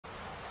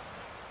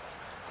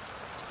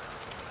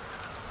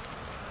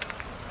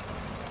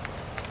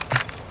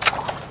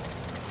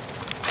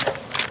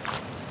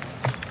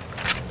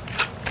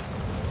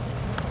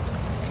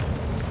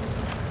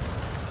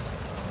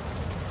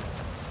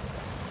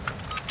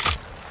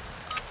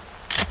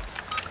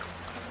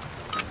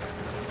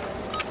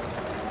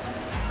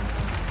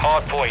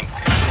Hardpoint.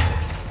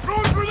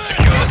 Secure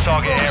the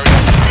target area.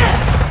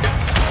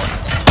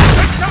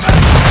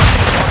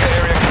 Target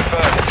area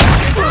confirmed.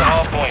 Get to the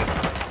hardpoint.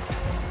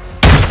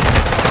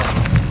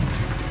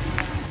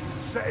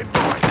 Set in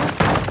mind.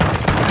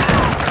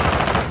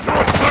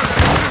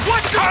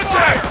 What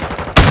contact?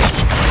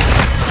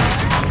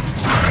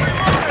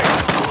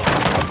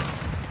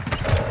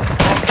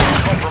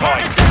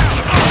 Compromised.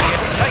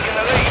 Taking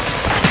the lead.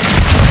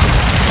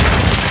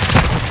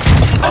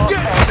 I'm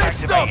getting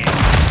mixed up!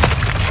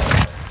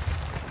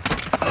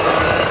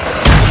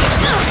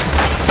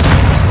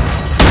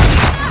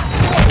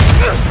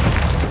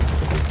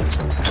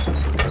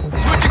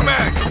 Switching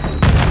mag!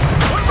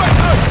 One right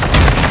out!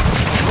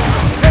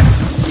 Hit!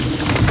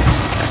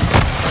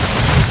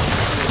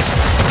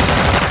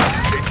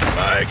 Changing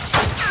mags!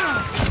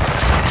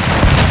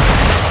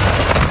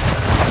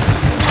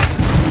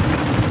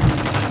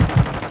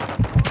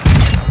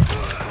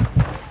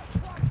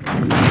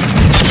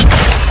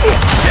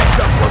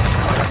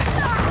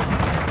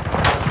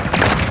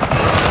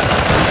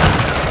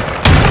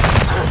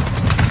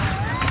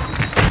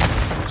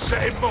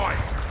 Set in mind.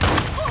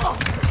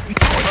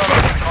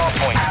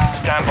 Hardpoint.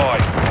 Stand by.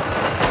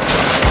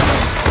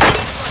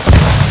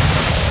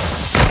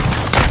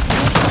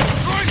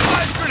 Throwing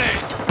flash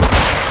grenade!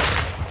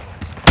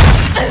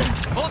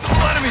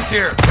 Multiple enemies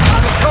here!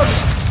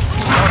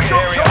 Target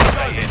area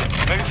updated.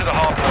 Move to the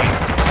hardpoint.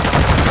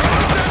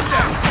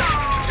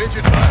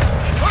 Engine fire!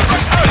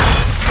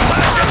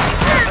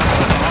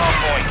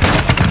 Hardpoint.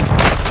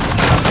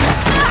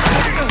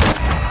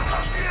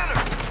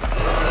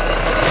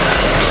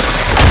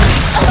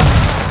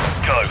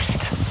 Ghost.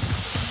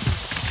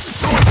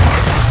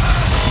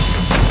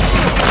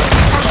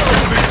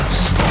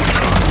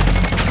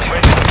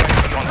 Ready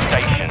on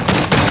station.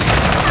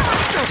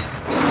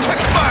 Check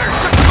fire!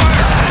 Check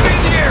fire! Enemy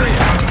in the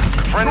area!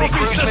 Friendly Trophy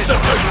cruise system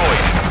missile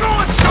deployed.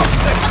 Throwing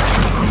chopstick!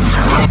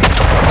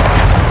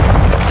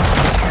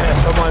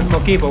 Somos el mismo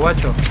equipo,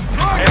 guacho.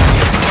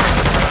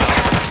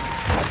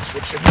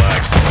 Switching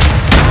legs.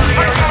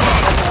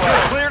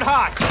 Cleared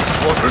hot.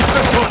 Squadron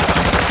set one.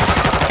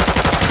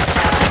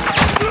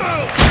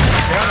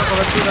 Pegando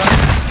cobertura.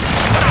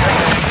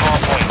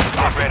 Hardpoint.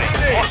 Ready.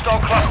 Hostile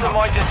cluster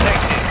mine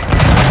detected.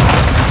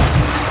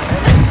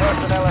 Enemy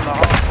personnel at the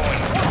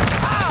hardpoint.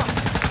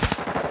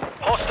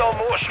 Hostile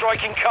mortar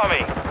strike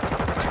incoming.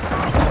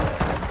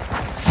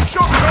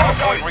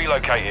 Hardpoint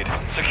relocated.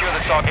 Secure the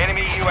target.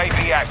 Enemy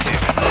UAV active.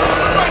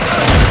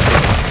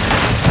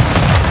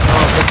 No,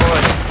 qué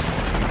pobre.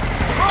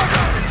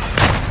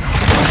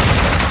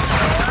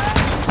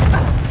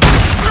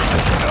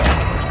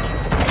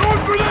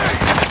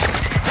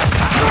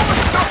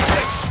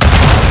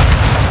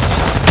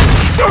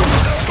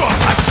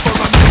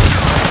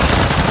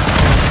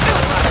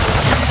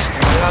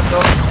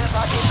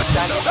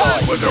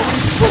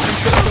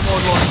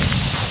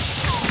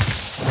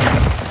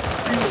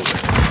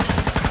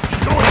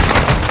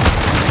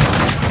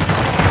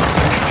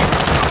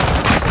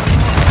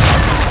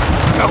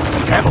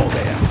 Ammo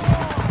there.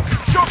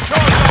 Shock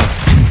charge!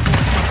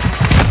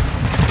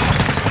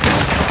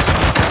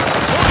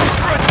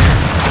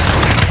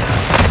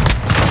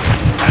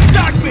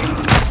 Attack me!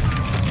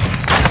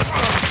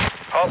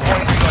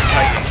 Hardpoint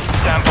relocated.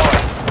 Stand by.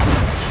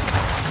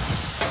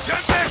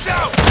 Sandbags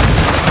out!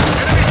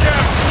 Enemy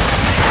down!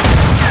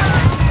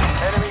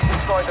 Enemies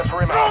inside the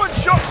perimeter. Throwing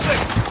shock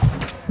stick!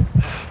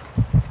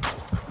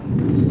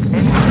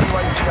 Enemy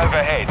UAV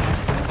overhead.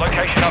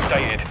 Location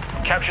updated.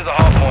 Capture the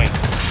hardpoint.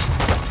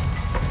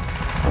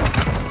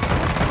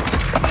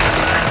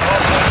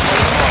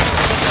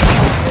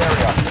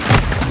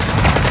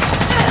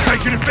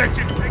 Taking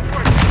effective!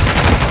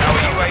 Our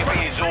UAV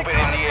is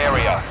orbiting the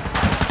area.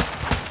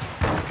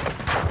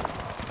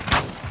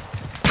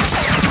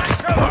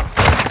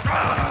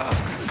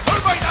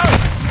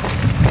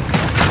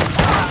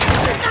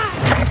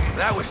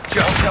 That was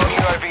just Hostile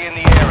UAV in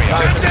the area.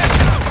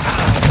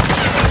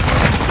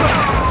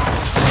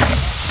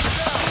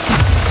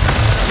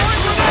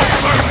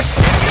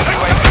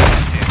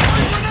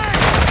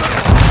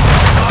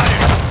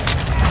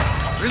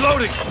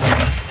 Reloading!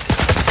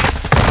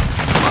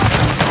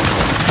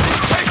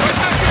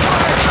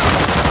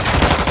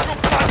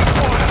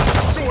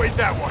 Sorted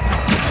that one!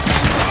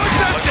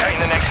 Locating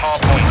the next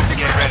hardpoint.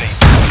 Get ready.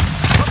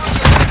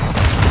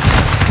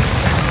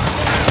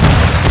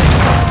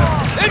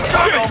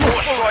 Hostile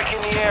mortar strike in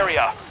the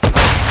area.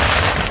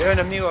 Veo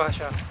enemigos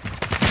allá.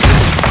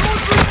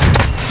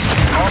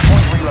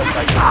 Hardpoint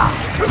relocated.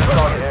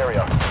 Target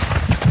area.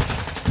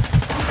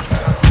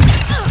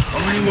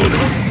 I'm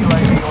reloading!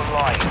 UAV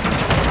online.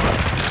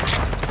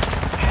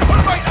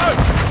 Right out!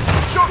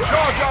 Shock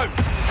charge out!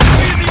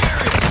 Be in the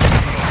area!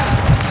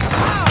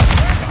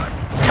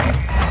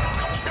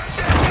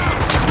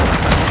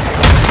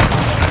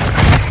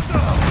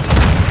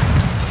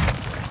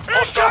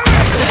 Hostile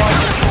cluster mine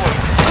deployed.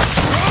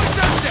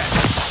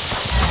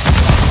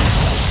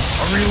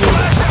 I'm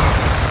reloading!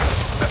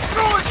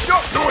 Throwing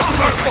shock! Throwing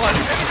fire!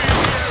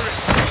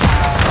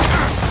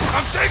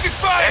 I'm taking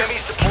fire!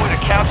 Enemies deployed a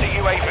counter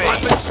UAV.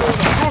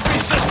 Trophy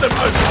system system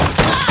open!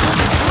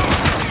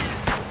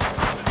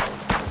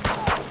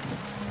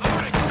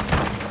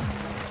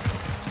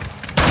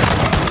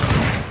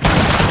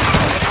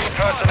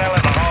 Personnel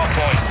at the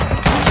hardpoint.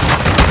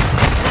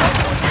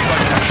 Hardpoint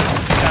relocation.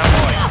 Stand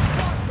by.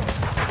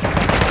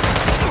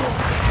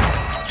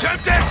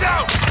 Semtex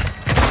out!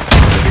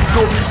 Taking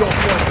trophies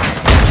offline.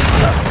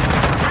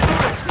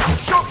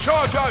 Shock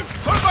charge out!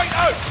 Termite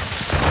out!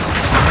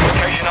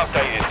 Location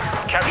updated.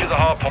 Capture the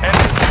hardpoint.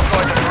 Enemy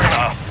inside the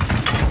perimeter.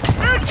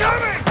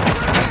 Incoming!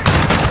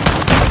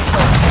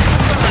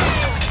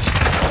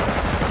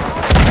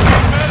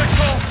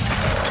 Medical!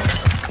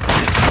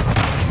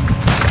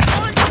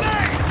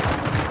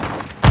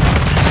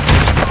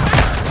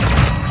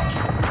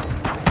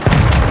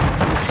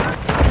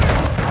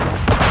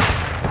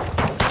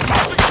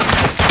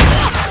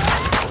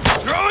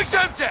 Throwing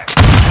Semtex!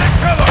 Take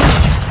cover!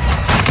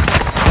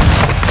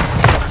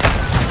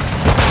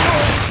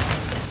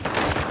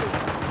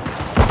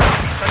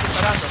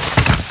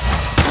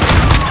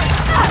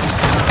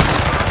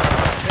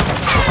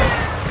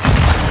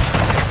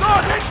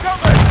 Start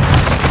incoming!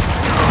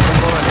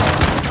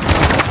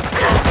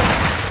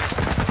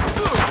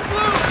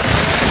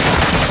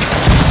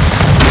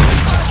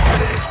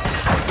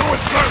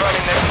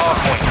 Running next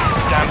hardpoint.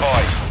 Stand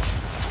by.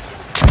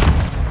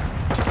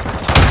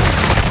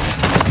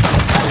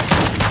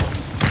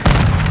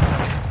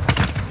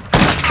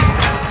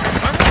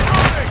 I'm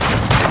reloading!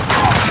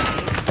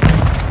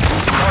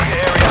 Target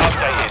area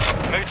updated.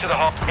 Move to the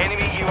hard.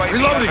 Enemy UAV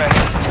Reloading.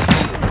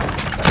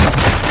 overhead.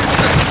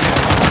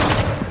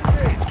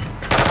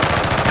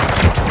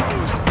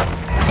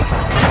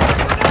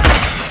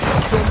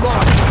 So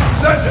mark!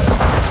 Send it!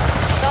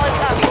 Solid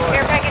copy.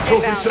 Care package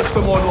Trophy inbound.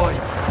 system online.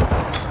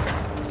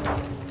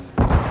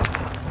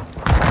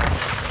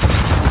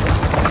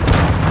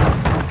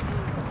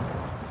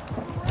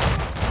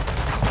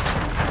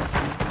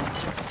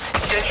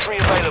 Sentry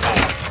available.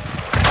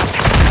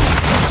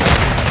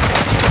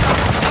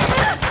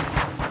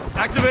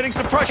 Activating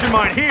suppression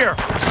mine here!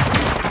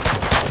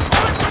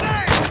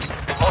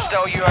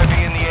 Hostile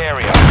UAV in the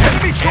area.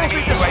 Enemy trophy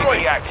Enemy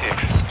destroyed! UAV active.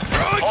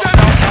 Throwing Hostile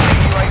Semtex!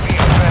 UAV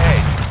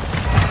overhead.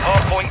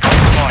 Hardpoint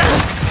compromised.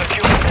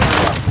 Secure the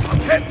area.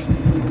 Hit!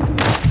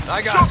 I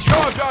got Shock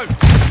charge out!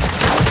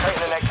 Take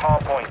the next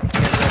hardpoint.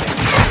 Get ready.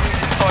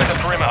 Inside the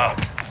perimeter.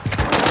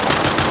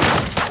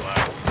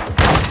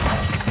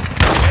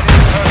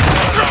 Enemy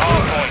personnel at the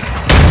hardpoint.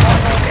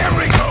 Here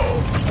we go!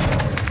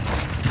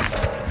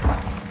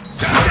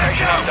 Semtex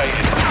Location out!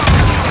 updated.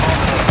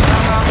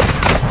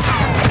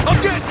 I'm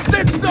getting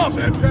stitched up!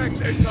 Semtex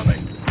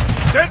incoming!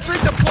 Sentry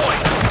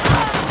deployed!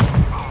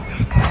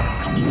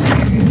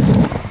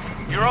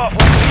 You're off.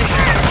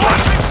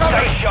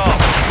 Stay sharp.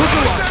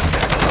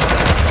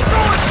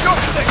 Throwing shock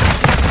stick!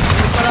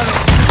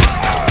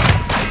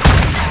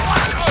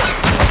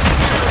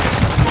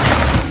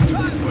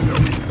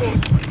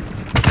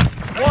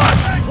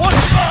 One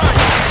side!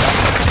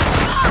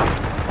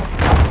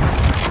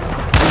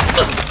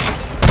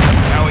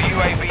 Our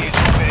UAV is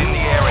within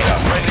the area.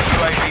 Friendly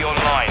UAV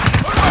online.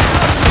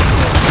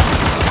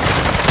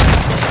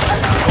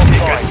 You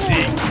can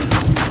see!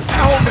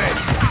 Helmet!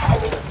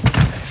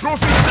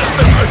 Trophy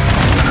system out!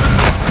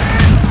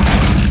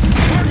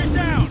 Target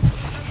down!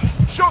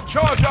 Shock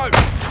charge out!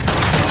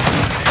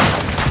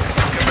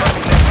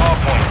 Confirming next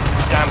hardpoint.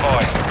 Stand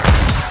by.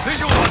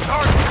 Visual on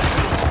target!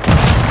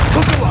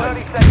 Look alive!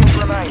 30 seconds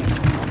remain.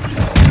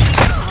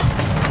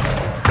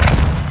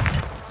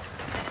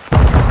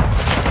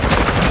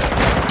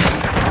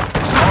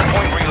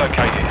 Hardpoint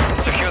relocated.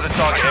 Secure the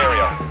target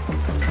area.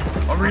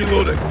 I'm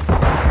reloading.